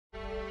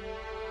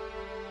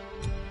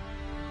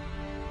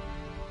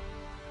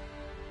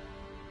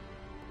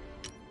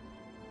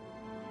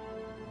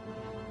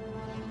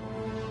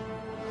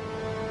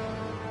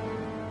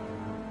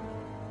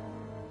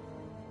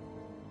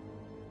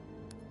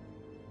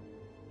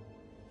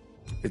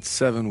It's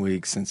 7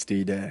 weeks since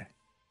D-Day.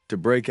 To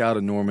break out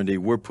of Normandy,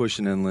 we're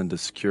pushing inland to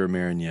secure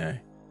Marigny.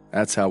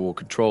 That's how we'll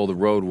control the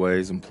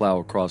roadways and plow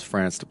across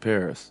France to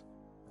Paris.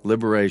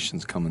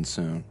 Liberation's coming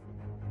soon.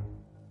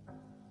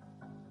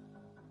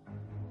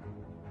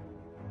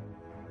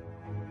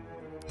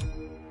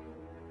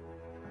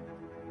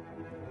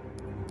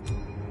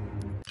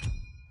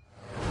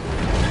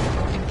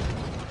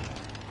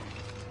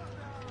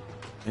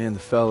 Me and the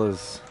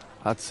fellas,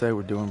 I'd say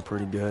we're doing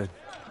pretty good.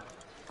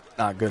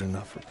 Not good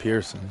enough for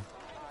Pearson,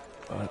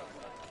 but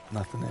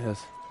nothing is.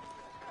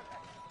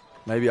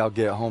 Maybe I'll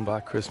get home by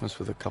Christmas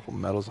with a couple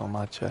medals on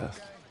my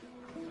chest.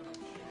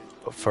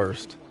 But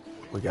first,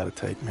 we gotta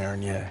take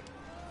Marigny.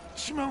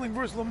 Schmeling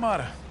versus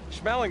LaMotta.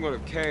 Schmeling would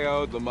have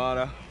KO'd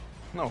LaMotta.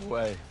 No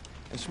way.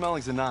 And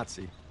Schmeling's a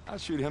Nazi.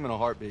 I'd shoot him in a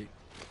heartbeat.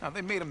 Now,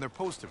 they made him their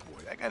poster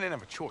boy. That guy didn't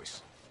have a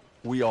choice.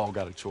 We all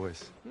got a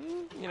choice.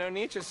 You know,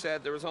 Nietzsche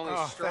said there was only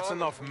strong... That's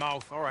enough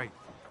mouth. All right.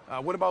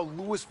 What about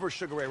Lewis versus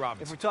Sugar Ray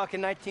Robinson? If we're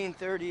talking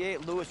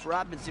 1938, Lewis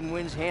Robinson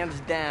wins hands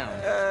down.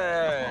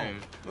 Hey!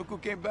 Look who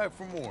came back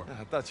for more.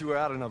 I thought you were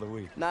out another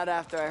week. Not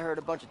after I heard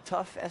a bunch of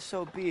tough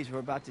SOBs were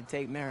about to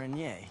take Marigny.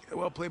 Yeah,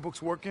 well,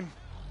 playbook's working.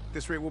 At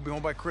this rate, we'll be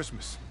home by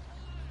Christmas.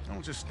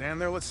 Don't just stand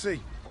there. Let's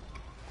see.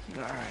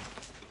 All right.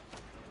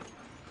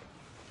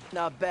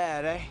 Not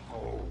bad, eh?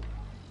 Oh.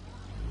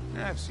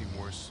 I've seen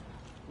worse.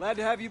 Glad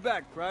to have you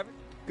back, Private.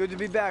 Good to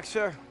be back,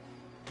 sir.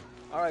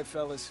 All right,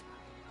 fellas.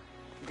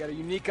 We got a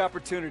unique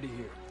opportunity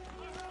here.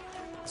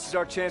 This is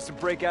our chance to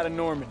break out of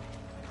Normandy.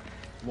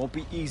 It won't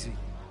be easy.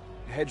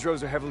 The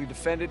hedgerows are heavily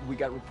defended. We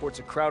got reports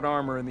of Kraut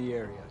armor in the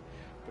area.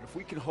 But if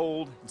we can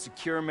hold and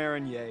secure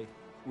Marigny,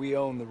 we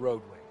own the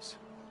roadways.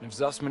 And if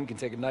Zussman can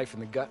take a knife in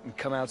the gut and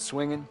come out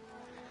swinging,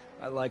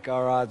 I like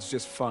our odds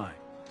just fine.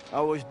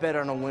 Always bet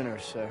on a winner,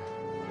 sir.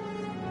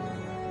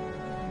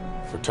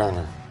 For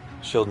Turner,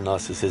 shielding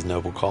us is his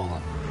noble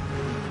calling.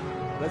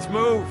 Let's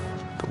move!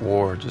 The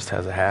war just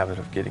has a habit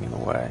of getting in the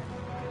way.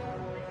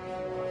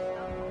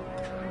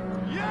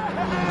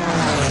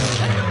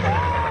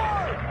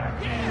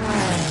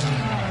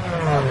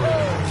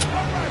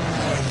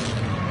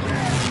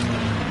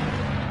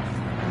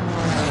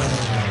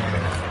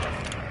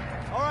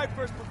 All right,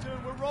 first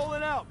platoon, we're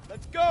rolling out.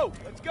 Let's go!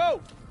 Let's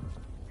go!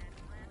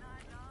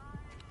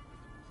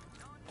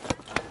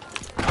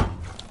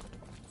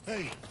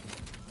 Hey.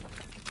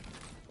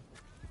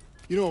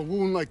 You know, a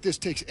wound like this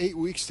takes 8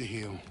 weeks to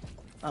heal.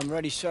 I'm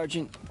ready,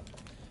 Sergeant.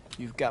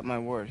 You've got my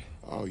word.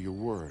 Oh, your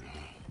word, huh?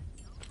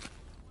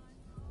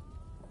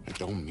 That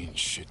don't mean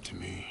shit to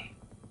me.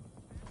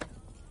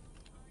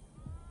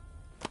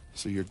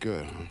 So you're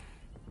good, huh?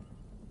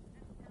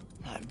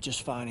 I'm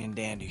just fine and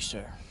dandy,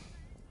 sir.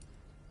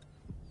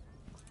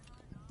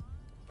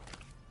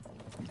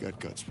 You got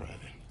guts, Private.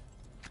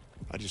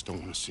 I just don't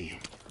want to see them.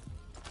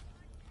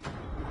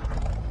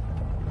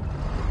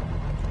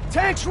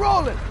 Tanks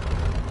rolling!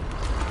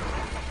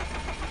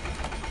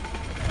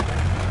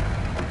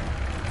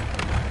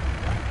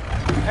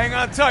 Hang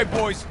on tight,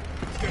 boys.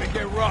 It's gonna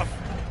get rough.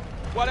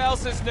 What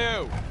else is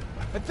new?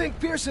 I think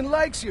Pearson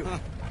likes you.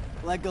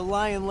 Like a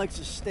lion likes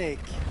a steak.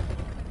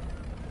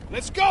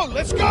 Let's go!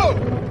 Let's go!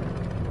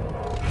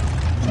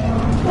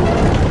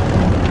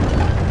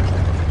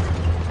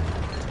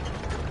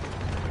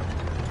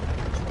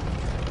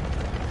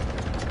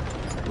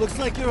 Looks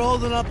like you're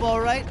holding up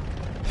all right.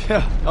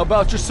 Yeah, how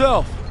about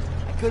yourself?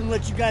 I couldn't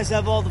let you guys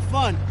have all the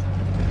fun.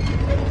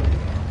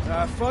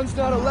 Fun's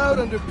not allowed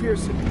under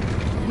Pearson.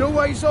 You know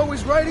why he's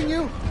always writing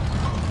you?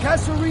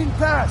 Kasserine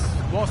Pass.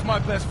 Lost my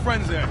best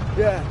friends there.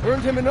 Yeah,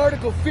 earned him an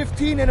Article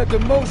 15 and a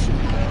demotion.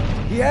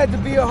 He had to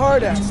be a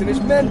hard ass, and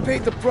his men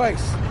paid the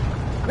price.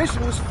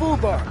 Mission was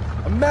Fubar,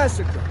 a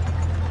massacre.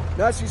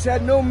 Nazis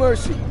had no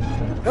mercy.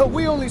 Hell,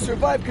 we only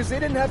survived because they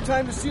didn't have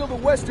time to seal the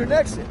western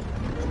exit.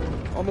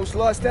 Almost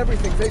lost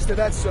everything thanks to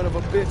that son of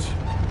a bitch.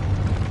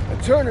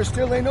 And Turner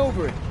still ain't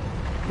over it.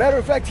 Matter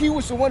of fact, he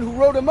was the one who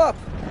wrote him up.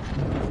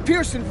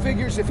 Pearson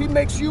figures if he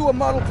makes you a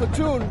model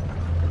platoon,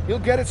 he'll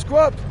get it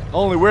scrubbed.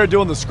 Only we're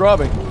doing the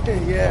scrubbing.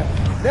 Yeah,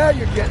 now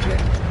you're getting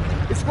it.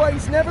 It's why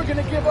he's never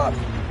gonna give up.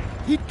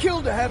 He'd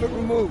kill to have it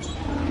removed.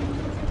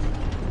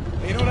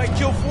 Hey, you know what I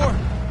kill for?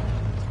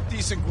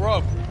 Decent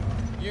grub.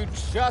 You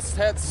just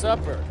had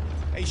supper.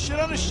 Hey, shit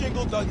on a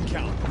shingle doesn't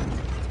count.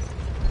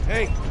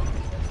 Hey,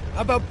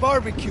 how about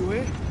barbecue,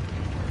 eh?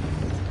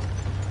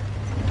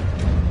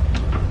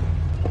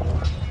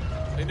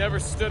 They never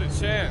stood a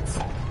chance.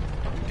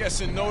 I'm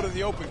guessing no to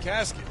the open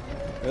casket.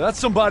 Yeah, that's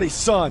somebody's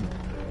son.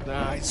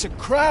 Nah, it's a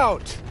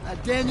crowd.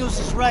 Daniels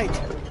is right.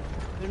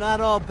 They're not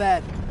all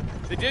bad.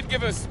 They did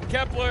give us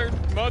Kepler,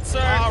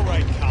 Mozart. All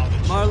right, college.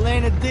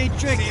 Marlena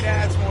Dietrich. See,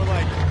 that's more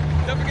like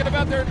it. Don't forget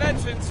about their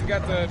inventions. You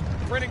got the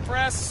printing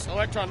press,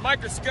 electron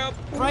microscope.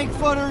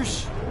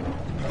 Frankfurters.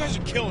 You guys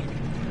are killing me.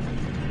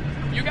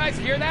 You guys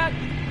hear that?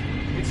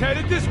 It's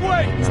headed this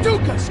way.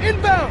 Stukas,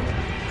 inbound.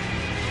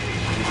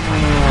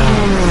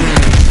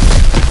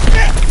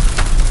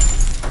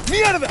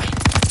 Me out of there.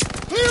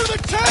 Clear the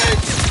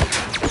tanks.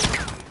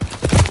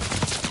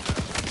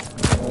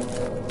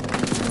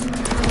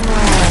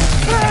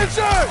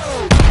 Panzers!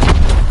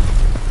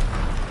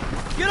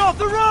 off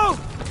the road!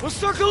 We'll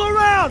circle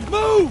around!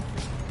 Move!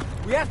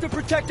 We have to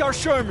protect our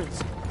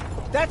Shermans.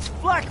 That's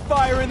flak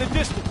fire in the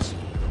distance.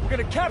 We're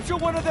gonna capture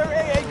one of their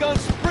AA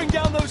guns to bring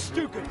down those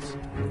Stukas.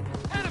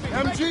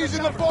 MG's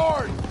in the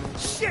barn!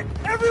 Shit!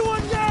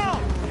 Everyone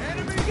down!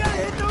 Enemy! You gotta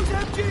hit those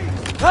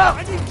MGs!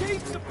 I need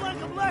teams to flank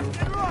them left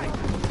and right!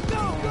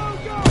 Go, go,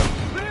 go!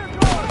 Rear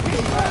guard!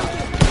 Keep moving!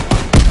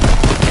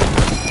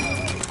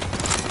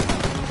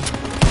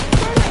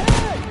 Straight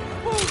ahead!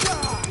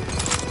 Bullseye!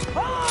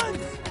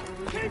 Hans!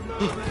 Keep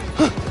moving!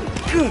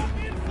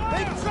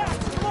 Make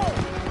tracks! Slow!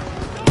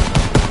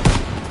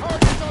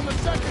 Target's on the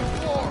second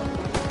floor!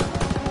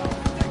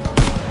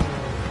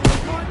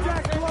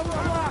 Contact level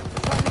locked!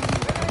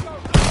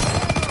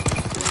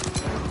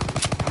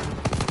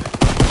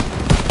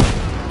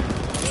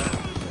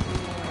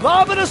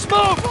 Lobbing a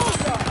smoke!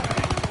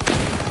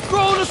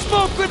 Throwing a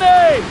smoke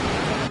grenade!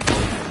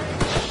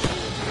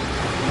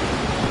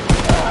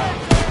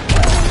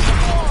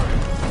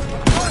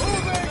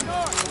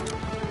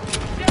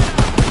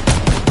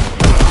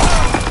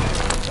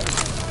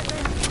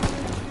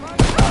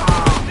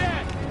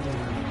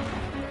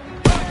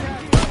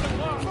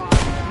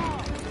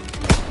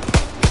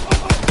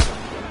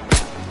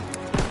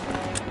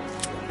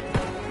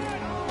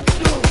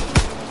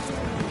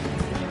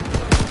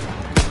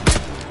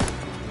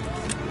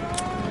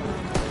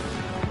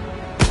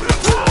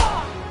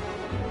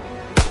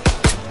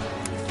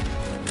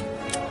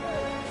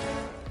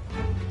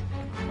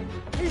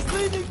 He's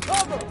leaving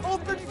cover!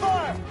 Open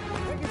fire!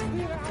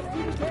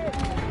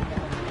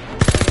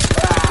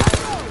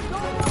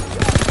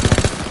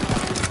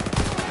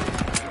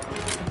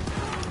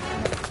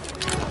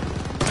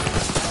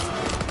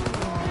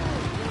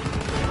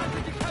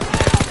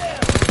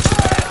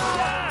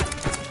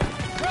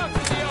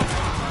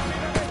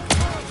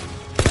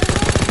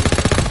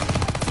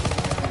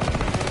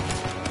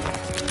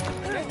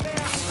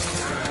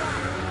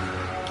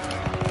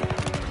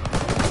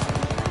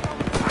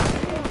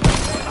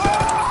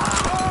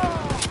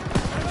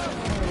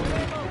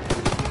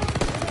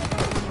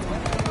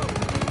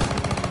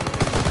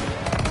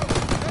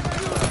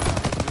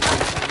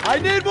 I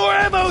need more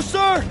ammo,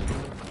 sir!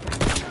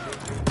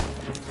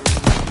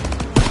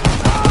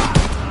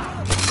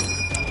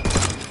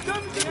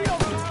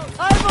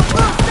 I have a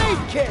first aid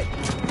kit!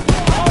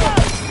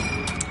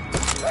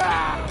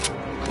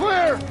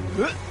 Clear!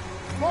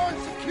 Barn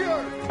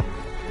secure!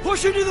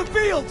 Push into the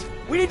field!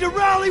 We need to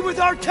rally with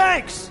our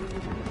tanks!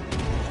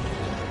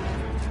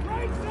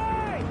 Right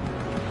side!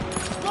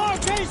 Long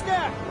chase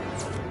that!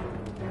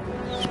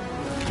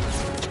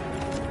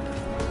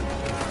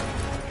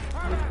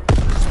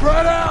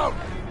 Spread out!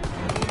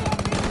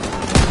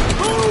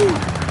 Move!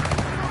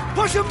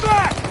 Push him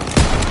back!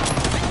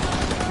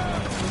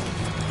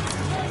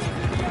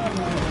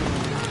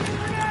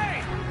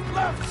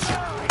 Left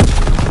side!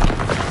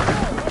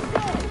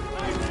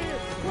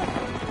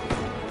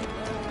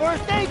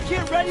 First aid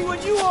kit ready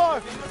when you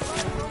are!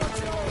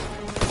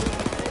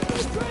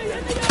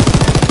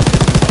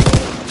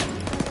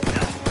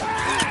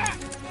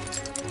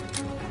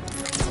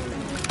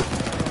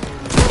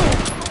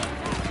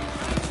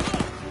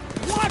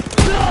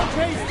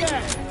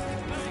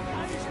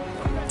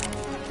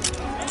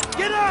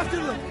 Get after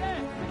them!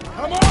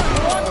 Come on,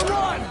 we're on the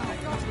run!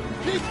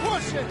 Keep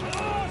pushing!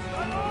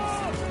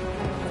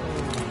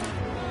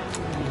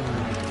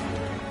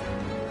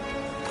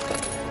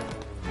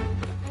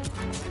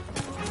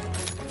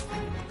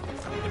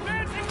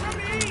 Advancing from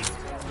the east!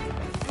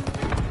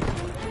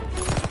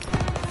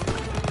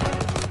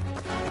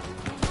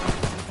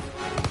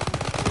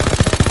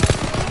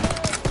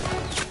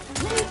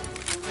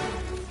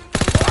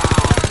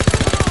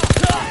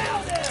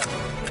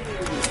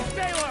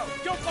 Stay low!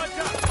 Don't bunch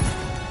up!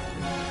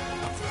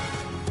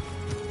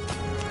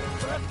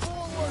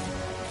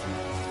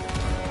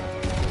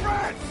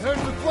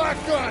 There's the flak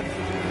gun!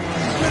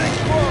 Getting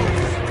close!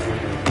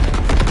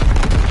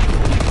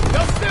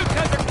 Those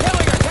Stukas are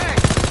killing our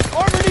tanks!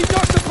 Armor needs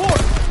our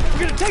support!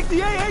 We're gonna take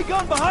the AA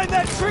gun behind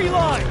that tree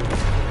line!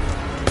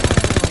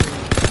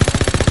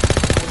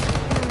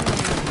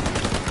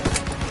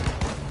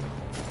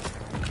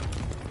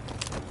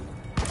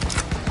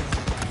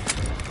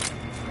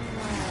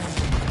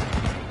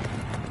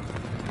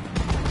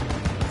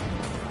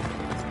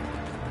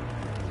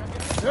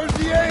 There's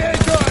the AA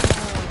gun!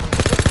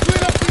 Let's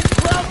clean up these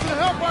crowds and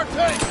help our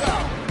tanks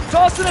out!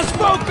 Tossing a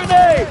smoke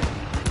grenade!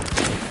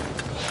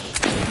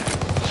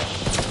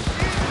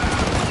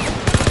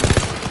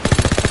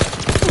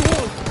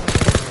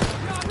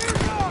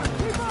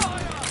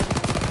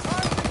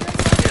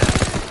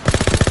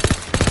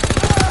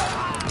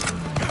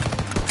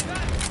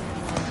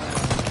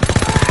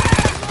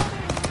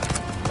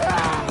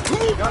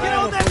 Get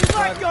on that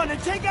flak gun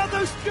and take out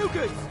those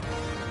Stukas!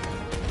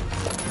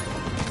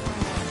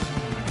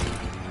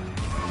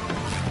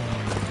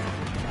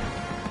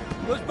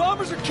 Those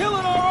bombers are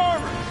killing our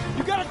armor!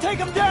 You gotta take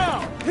them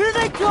down! Here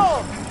they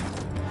come!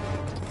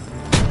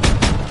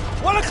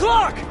 1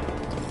 o'clock!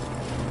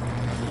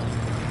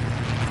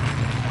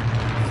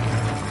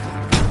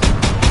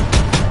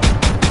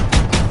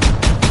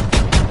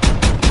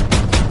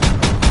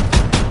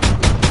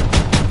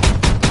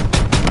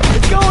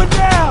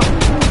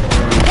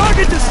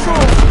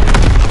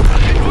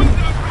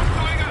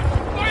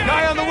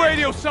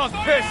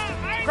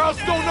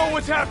 Crowds don't know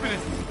what's happening.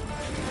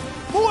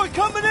 More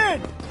coming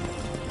in!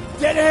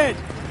 Dead ahead!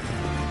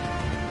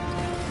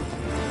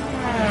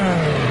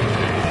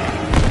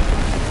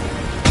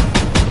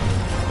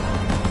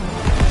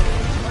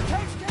 Our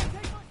tanks can't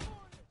take much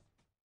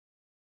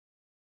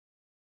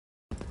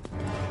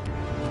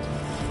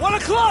more. 1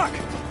 o'clock!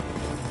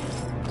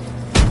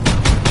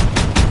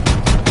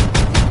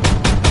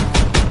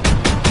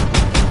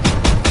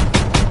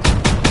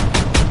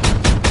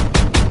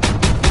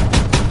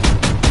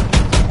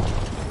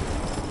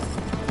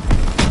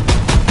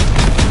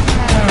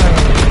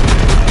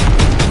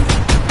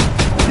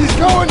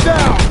 Going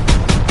down!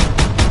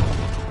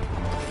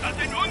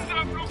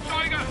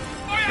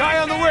 Guy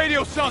on the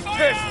radio sounds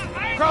pissed.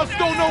 Crowds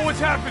don't know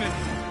what's happening.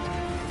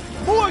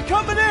 More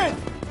coming in!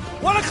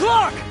 1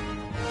 o'clock!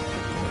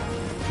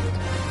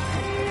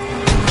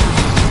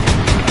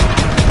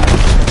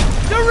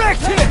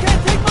 Direct hit!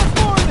 Can't take much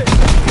more of this!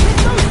 Hit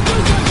those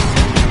stupid!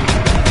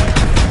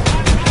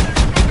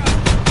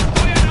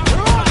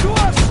 They're on to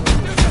us!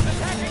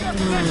 Attacking our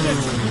position!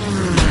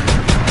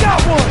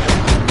 Got one!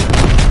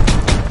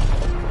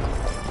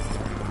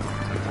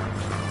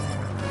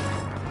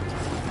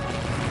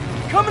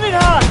 Coming in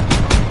hot!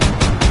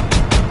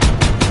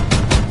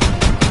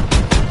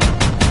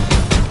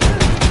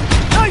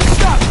 Nice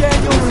shot,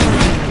 Daniels!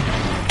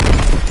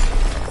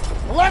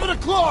 11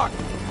 o'clock!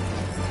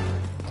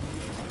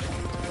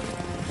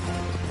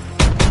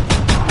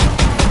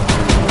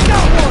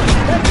 Got one!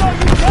 That's all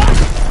you got?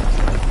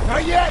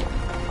 Not yet!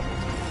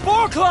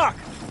 4 o'clock!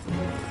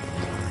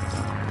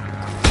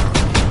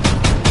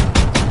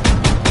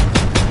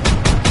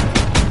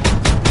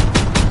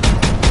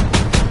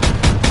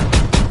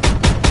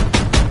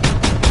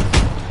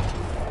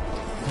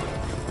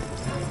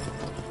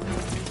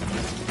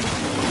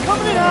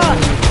 Coming in hot!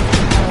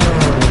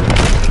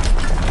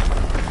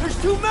 There's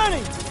too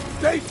many!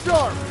 Stay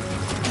sharp!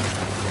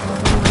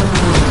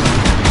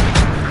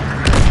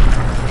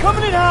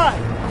 Coming in hot!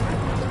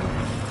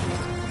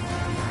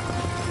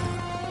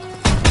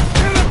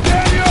 Hit him,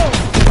 Daniel!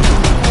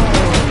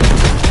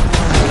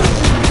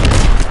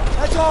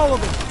 That's all of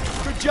them.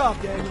 Good job,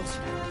 Daniels.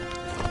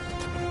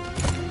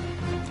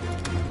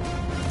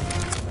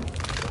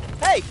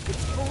 Hey,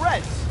 it's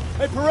Perez.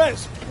 Hey, Perez.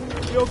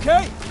 You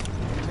okay?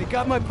 They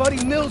got my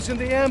buddy Mills in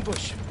the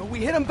ambush, but we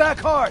hit him back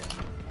hard.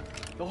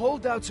 The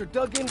holdouts are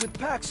dug in with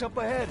packs up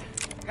ahead.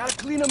 Gotta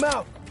clean them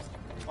out.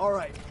 All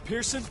right,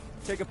 Pearson,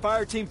 take a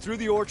fire team through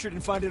the orchard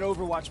and find an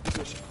overwatch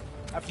position.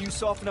 After you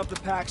soften up the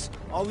packs,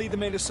 I'll lead the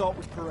main assault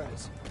with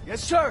Perez.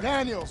 Yes, sir.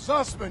 Daniel,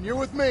 Sussman, you're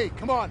with me.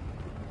 Come on.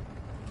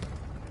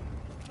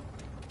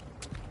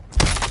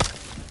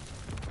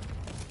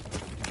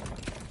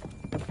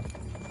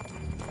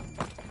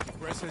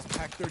 Brett says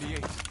pack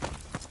 38.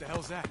 What the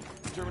hell's that?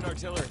 German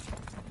artillery.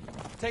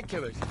 Tank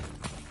killers.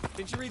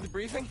 Didn't you read the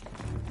briefing?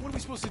 What are we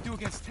supposed to do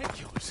against tank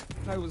killers?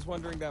 I was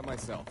wondering that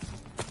myself.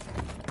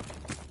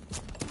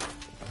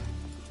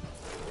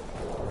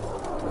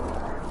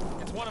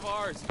 It's one of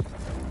ours.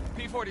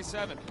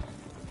 P-47.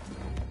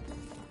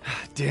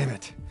 Damn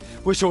it.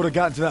 Wish I would have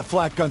gotten to that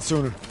flak gun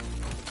sooner.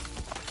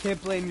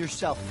 Can't blame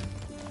yourself.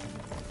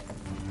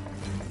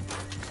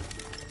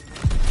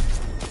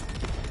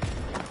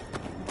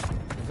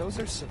 Those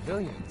are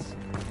civilians.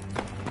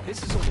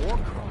 This is a war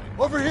crime.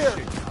 Over here!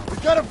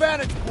 We've got a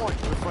vantage point!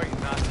 We're fighting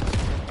Nazis.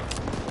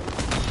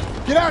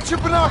 Get out your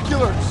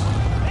binoculars!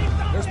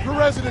 There's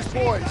Perez and his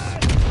boys.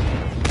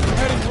 We're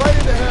heading right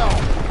into hell.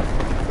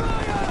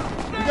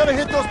 We gotta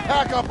hit those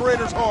pack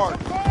operators hard.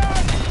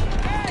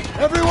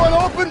 Everyone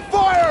open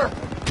fire!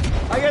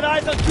 I got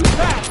eyes on 2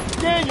 packs.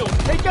 Daniels,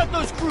 take out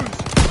those crews.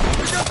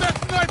 We got that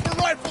sniper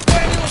rifle,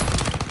 Daniel!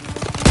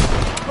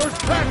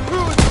 First pack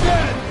crew is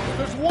dead!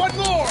 There's one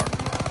more!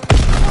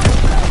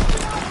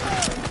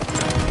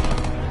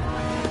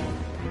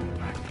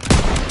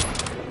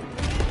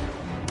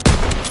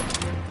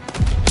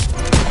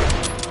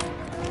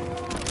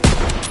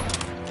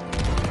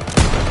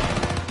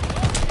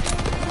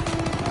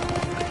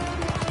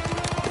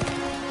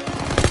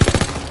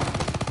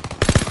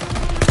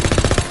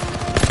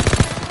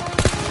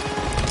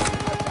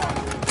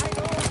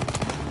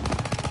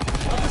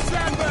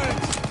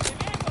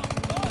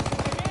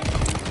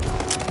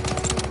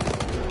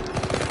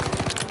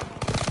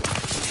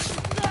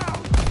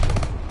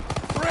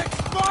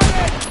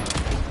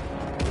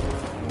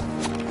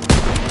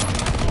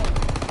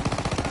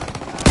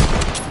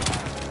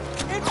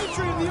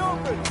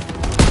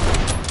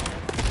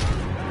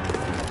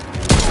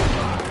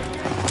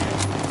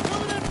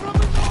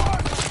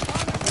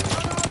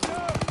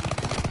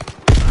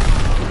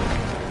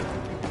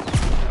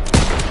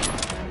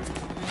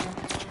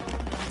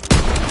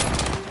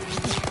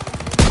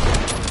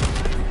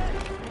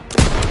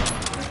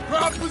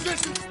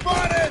 Position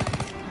spotted!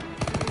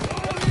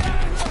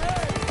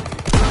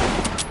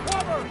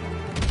 Cover!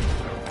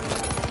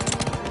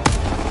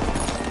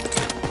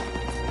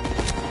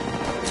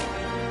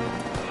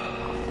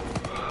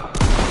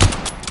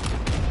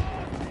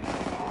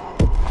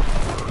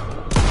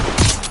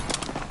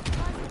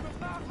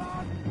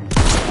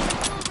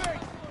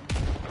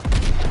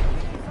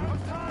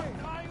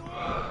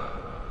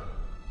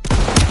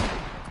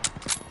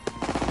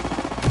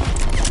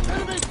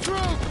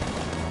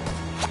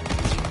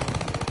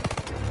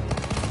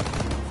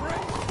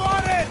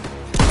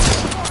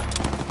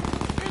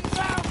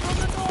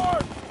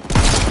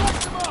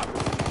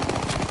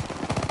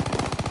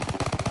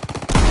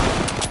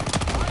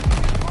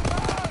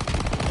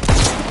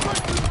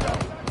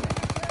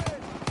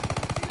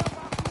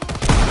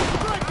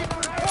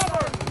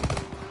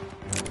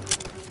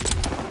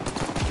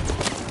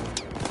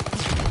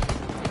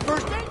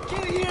 First aid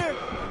kit here!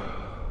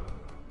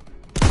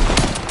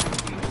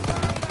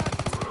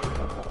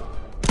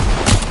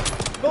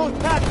 Those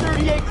Pac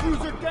 38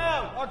 crews are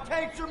down! Our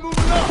tanks are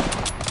moving up!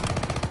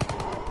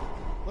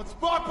 Let's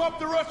mop up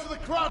the rest of the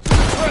crowd in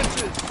the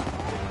trenches!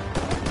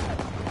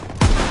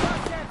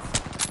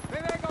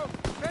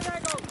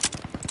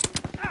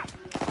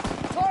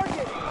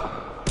 Target!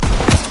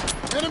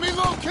 Enemy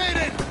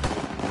located!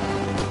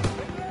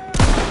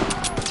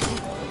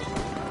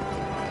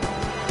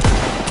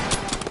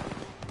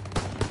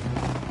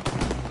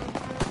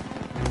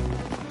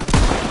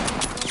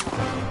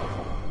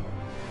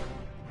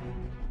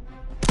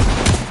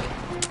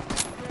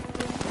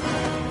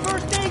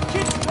 First aid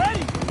kit's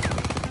ready!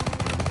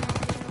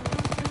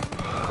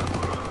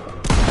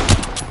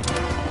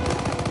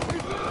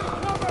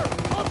 Cover!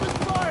 Open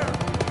fire!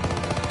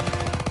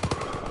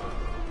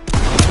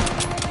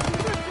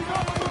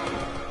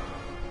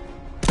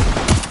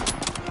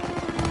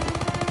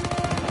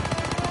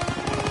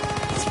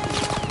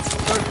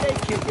 First aid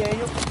kit,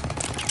 Daniel.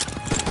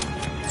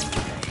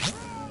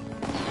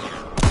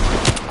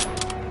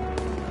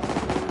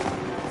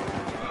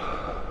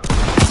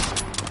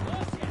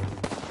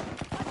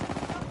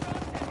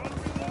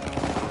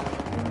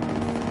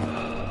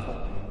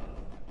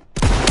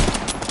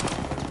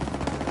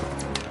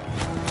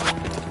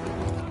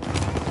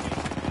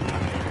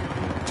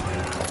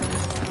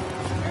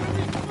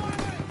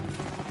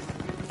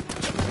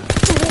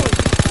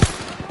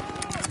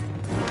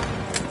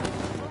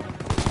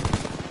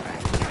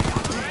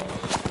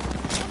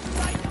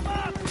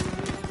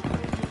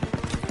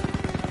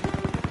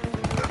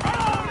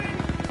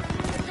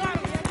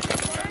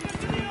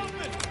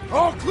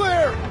 All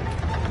clear!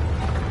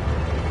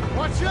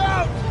 Watch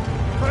out!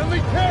 Friendly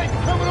tank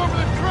coming over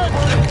the trench!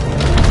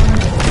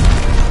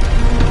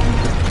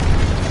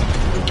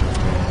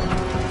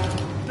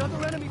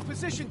 Another enemy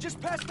position just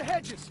past the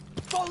hedges.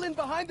 Fall in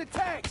behind the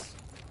tanks.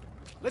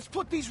 Let's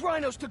put these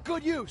rhinos to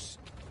good use.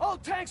 All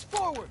tanks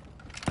forward.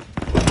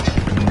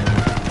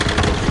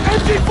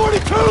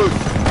 MG-42s!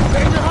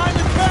 Stay behind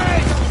the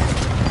tanks!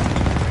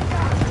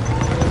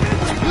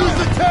 Use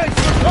the tanks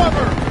for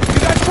cover! We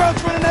got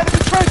crowds running out of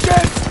the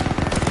trenches!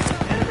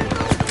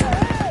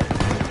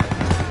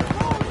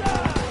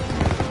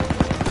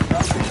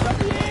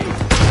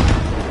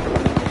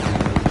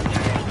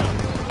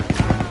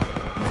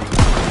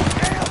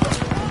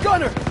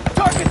 Gunner,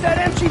 target that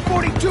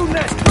MG-42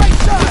 nest, right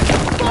side!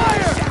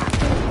 Fire!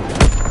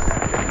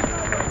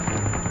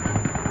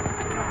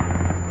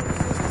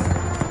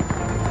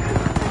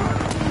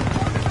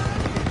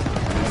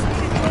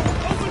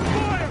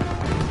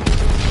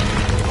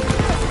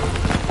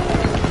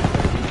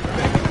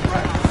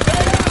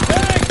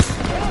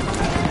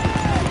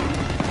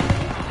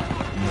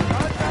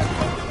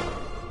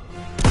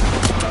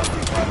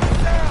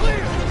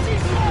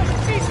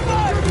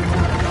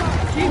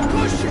 Keep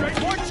pushing!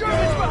 More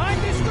Germans behind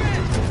this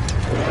ridge!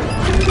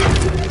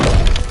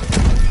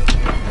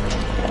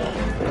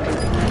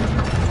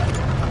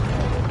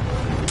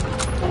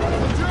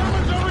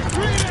 Germans are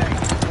retreating!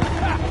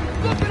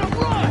 Look at them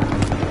run!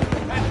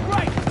 That's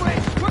right,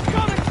 French! We're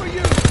coming for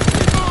you!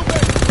 Keep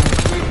moving!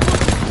 Keep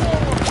pushing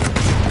forward!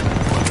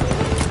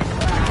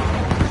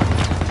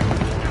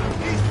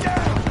 He's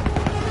down!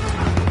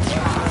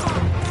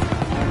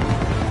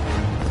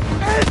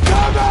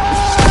 Incoming!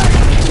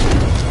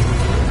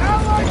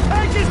 Allied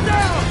tank is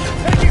down!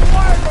 Taking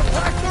fire from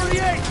Pac 38!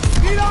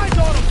 Need eyes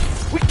on them!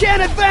 We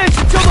can't advance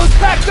until those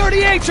Pac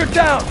 38s are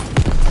down!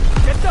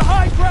 Get the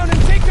high ground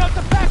and take out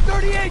the Pac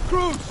 38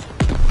 crews!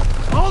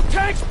 All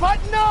tanks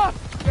button up!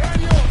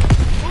 Daniel,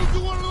 move to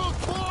one of those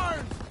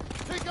barns!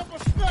 Take up a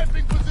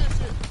sniping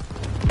position!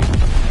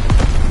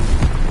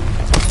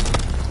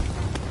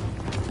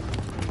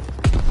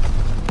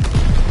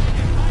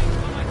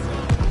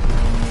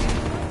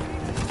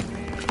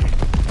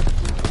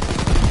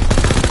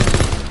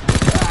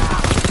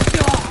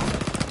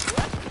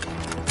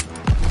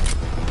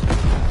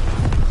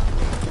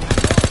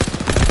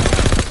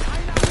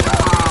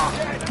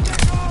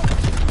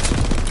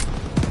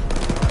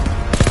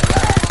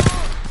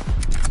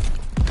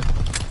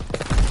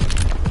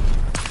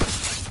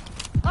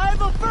 I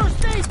have a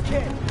first aid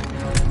kit!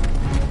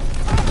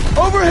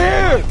 Over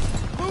here!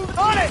 Move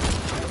on it!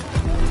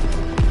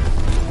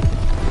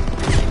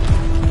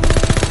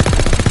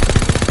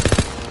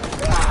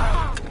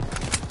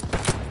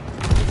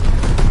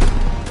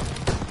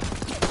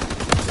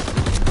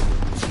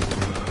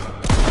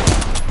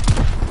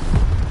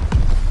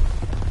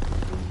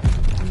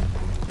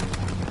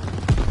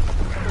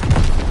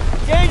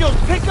 Daniel,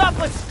 pick up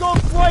a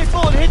scoped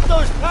rifle and hit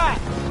those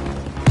packs!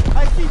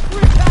 I see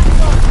 3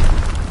 packs on!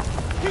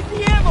 Hit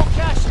the ammo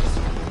caches!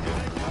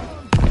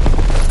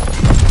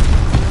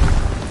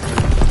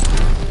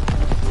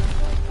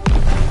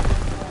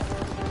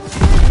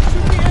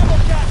 Shoot the ammo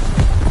caches!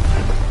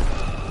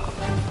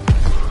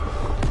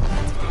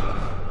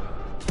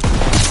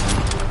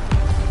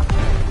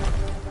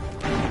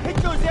 Hit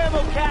those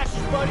ammo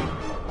caches, buddy!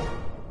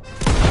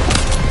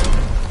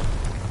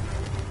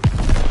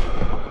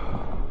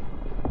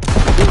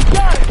 You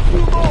got it! 2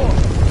 more!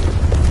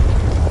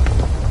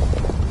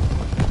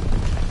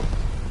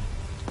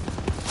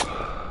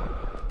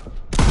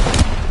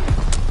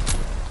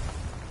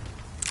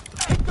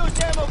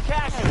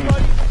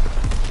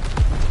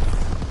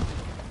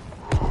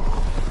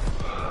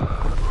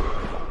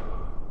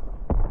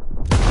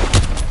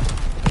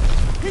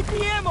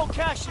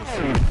 caches!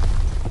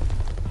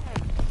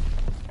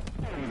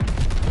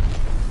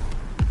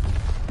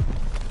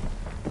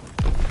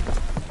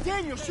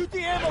 Daniel, shoot the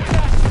ammo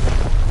caches!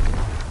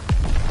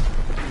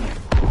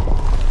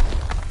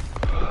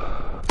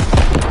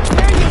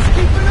 Daniel's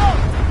keeping up!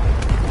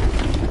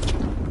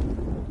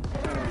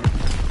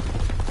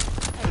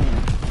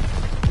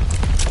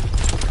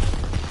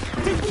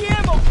 Take the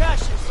ammo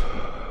caches!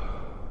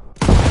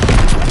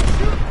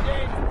 Shoot,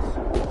 Daniels!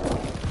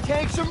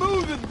 Tanks are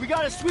moving! We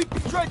gotta sweep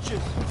the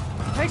trenches!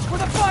 Thanks for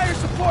the fire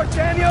support,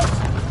 Daniels!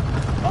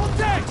 All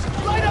tanks,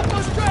 light up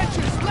those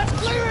trenches! Let's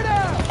clear it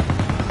out!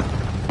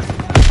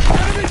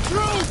 Enemy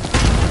troops!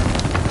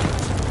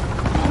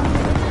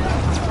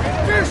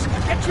 Pearson,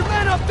 get your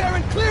men up there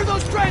and clear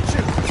those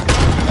trenches!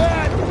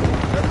 Dad!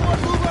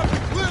 Everyone move up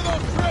and clear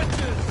those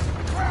trenches!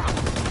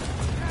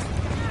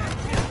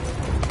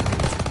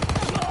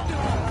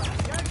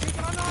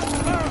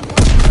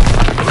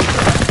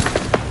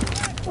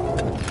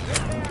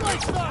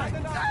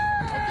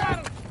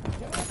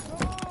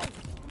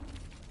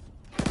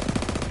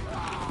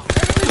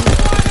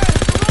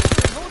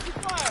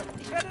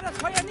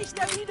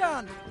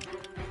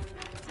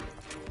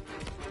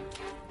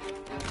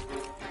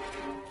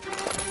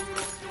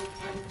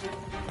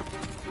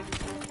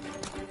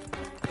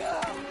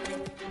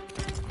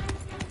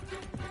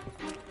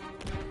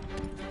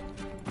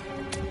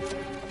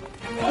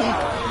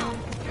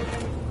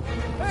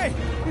 Hey,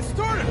 it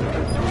started!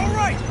 They're all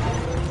right!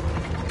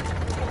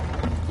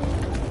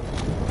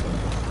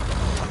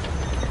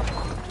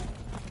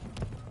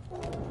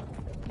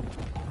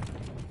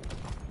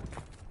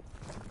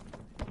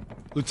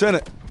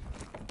 Lieutenant.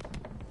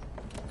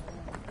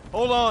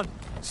 Hold on.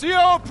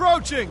 CO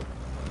approaching!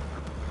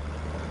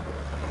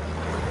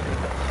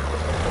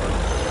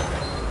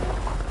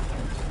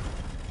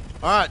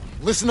 All right,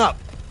 listen up.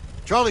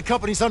 Charlie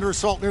Company's under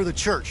assault near the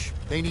church.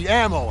 They need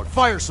ammo and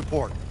fire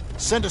support.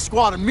 Send a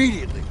squad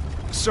immediately.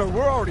 Sir,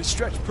 we're already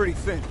stretched pretty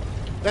thin.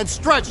 Then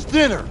stretch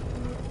thinner.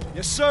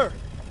 Yes, sir.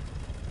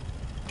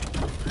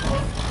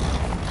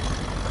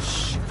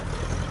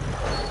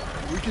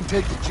 We can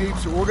take the jeep,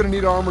 so we're gonna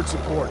need armored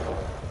support. All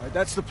right,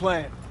 that's the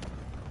plan.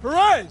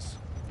 Perez!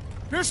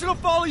 Pearson will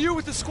follow you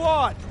with the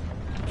squad.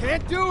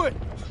 Can't do it.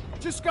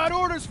 Just got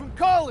orders from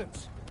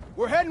Collins.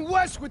 We're heading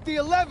west with the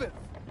 11th.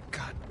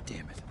 God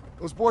damn it.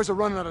 Those boys are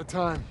running out of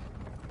time.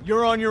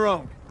 You're on your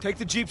own. Take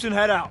the jeeps and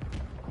head out.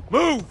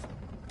 Move!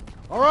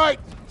 All right,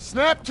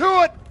 snap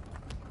to it!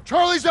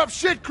 Charlie's up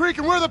shit creek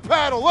and we're the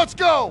paddle. Let's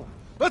go!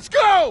 Let's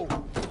go!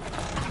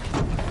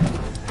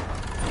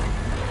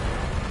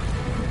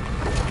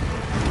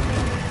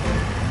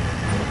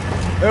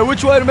 Hey,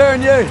 which way to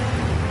Marigny?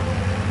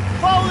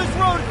 Follow this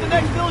road at the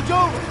next village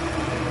over.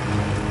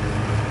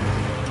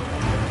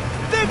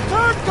 Big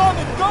turn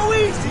coming! Go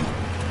easy!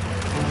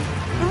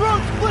 The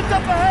road splits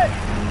up ahead!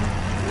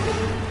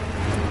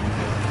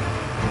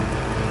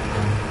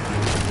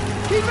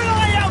 Keep an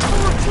eye out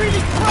for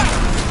retreating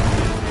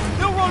crowds!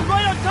 They'll run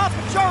right on top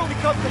of Charlie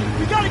Company!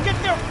 We gotta get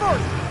there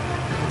first!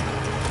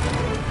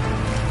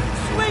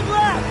 Swing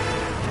left!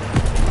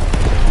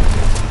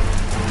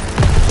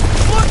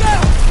 Look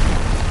out!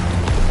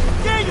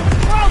 Daniel,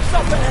 crowds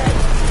up ahead!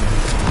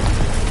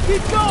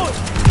 Keep going!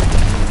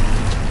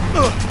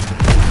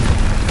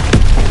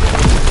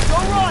 Go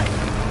right!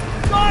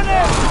 Gone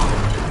in!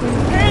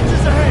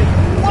 Panzers ahead!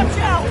 Watch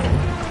out!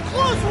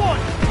 Close one!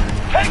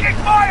 Taking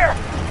fire!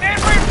 Need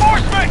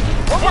reinforcements!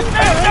 We'll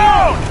stay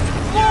down!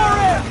 Floor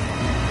in!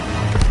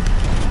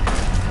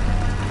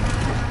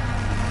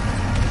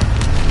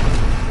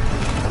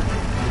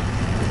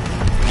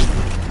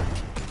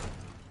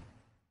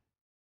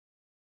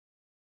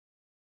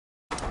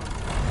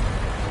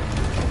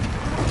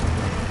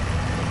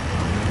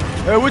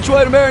 Hey, which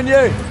way to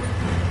Marigny?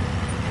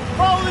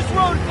 Follow this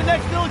road at the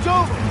next village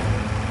over.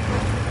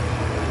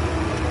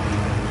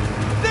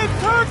 Big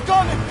turn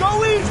coming!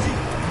 Go easy!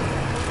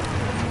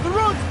 The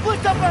road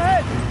splits up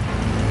ahead!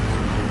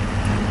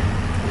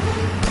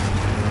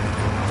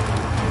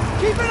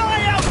 Keep an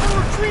eye out for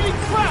retreating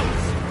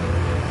crowds!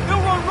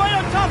 They'll run right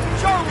on top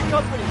of Charlie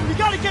Company! We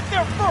gotta get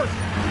there first!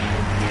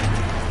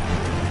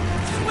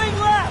 Swing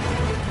left!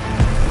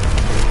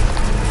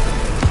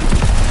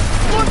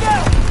 Look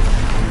out!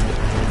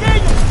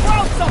 Daniel,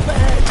 crowds up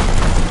ahead!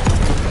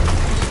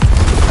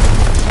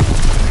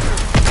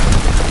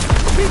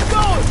 Keep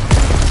going!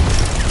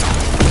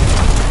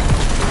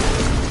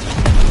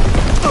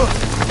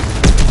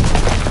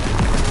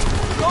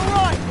 Go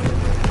right!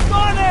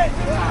 Gone in!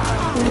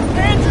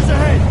 Panzers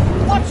ahead!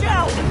 Watch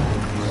out!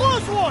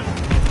 Close one!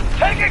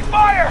 Taking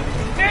fire!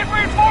 Need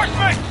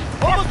reinforcements!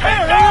 Almost We're there!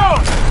 pinned down!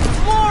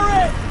 Floor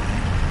in!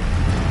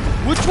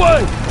 Which way?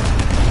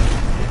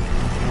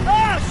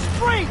 Ah!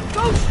 Straight!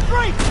 Go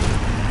straight!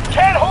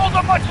 Can't hold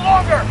them much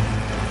longer!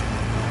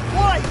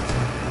 Right!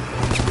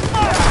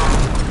 Ah.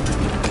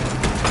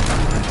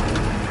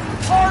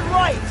 Hard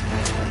right!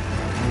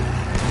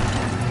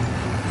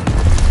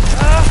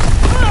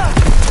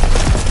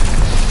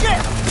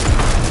 Shit!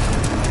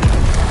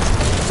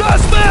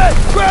 Suspect!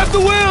 Grab the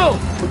wheel!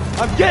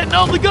 I'm getting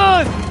on the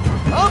gun!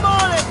 I'm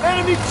on it!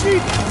 Enemy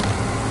chief!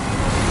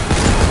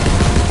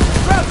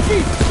 Grab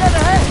chief! Dead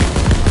ahead!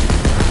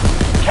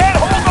 Can't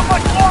hold them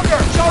much longer!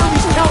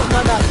 Charlie's counting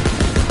on that!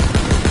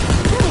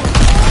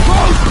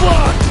 Close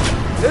block!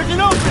 There's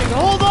an opening!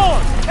 Hold on!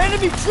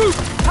 Enemy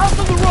troops! Out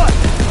to the right!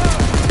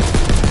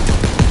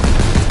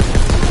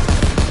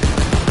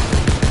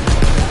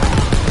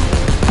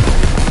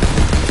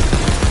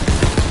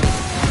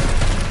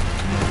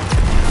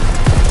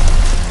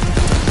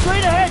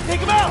 Straight ahead!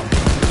 Take him out!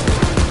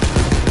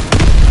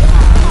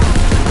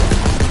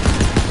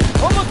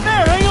 Almost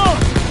there! Hang on!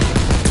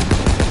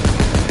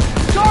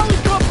 Charlie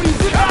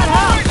Company's in that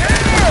house!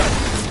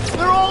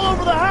 They're all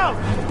over the house!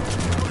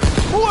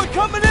 More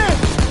coming in!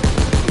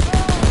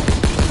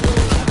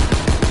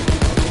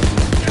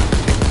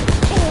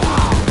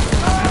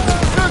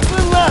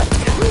 Circling left!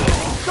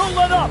 Don't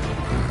let up!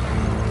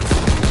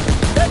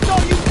 That's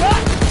all you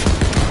got?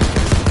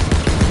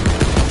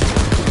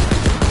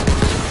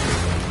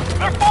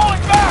 They're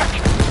falling back!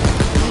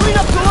 Clean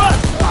up the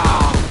left!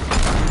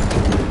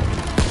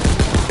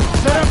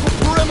 Set up a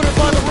perimeter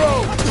by the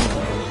road!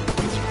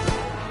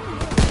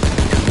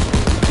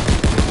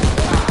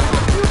 A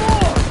few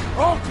more!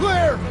 All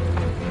clear!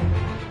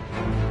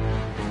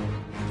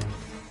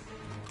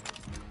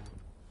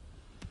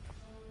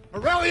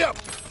 Rally up!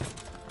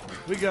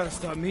 We gotta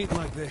stop meeting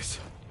like this.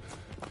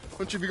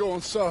 Don't you be going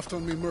soft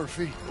on me,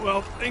 Murphy.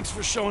 Well, thanks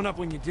for showing up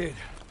when you did.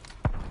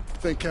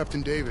 Thank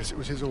Captain Davis. It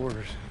was his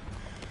orders.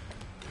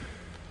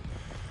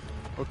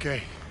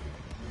 Okay.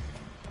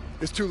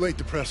 It's too late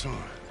to press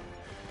on.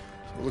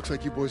 So it looks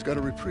like you boys got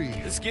a reprieve.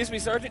 Excuse me,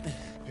 Sergeant?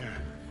 Yeah.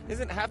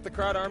 Isn't half the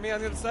crowd army on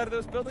the other side of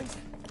those buildings?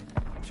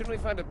 Shouldn't we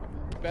find a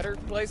better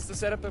place to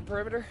set up a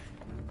perimeter?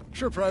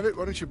 Sure, Private.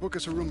 Why don't you book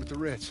us a room at the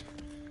Ritz?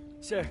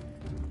 Sir.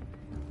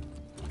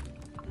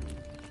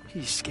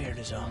 He's scared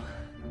as all.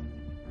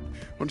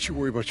 Why don't you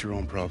worry about your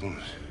own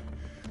problems?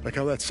 Like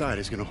how that side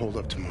is gonna hold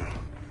up tomorrow.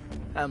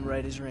 I'm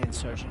right as rain,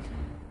 Sergeant.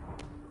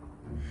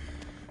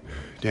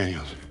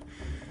 Daniels,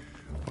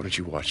 why don't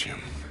you watch him?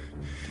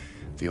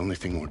 The only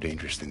thing more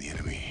dangerous than the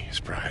enemy is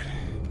pride.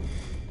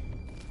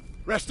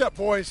 Rest up,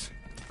 boys.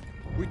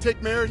 We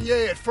take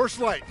Marigny at first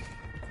light.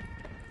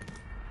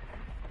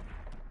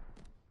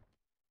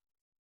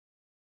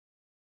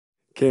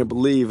 Can't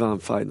believe I'm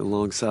fighting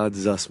alongside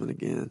Zussman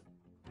again.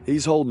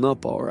 He's holding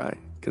up all right,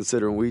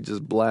 considering we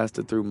just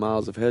blasted through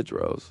miles of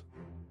hedgerows.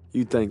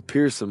 You'd think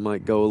Pearson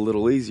might go a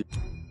little easier.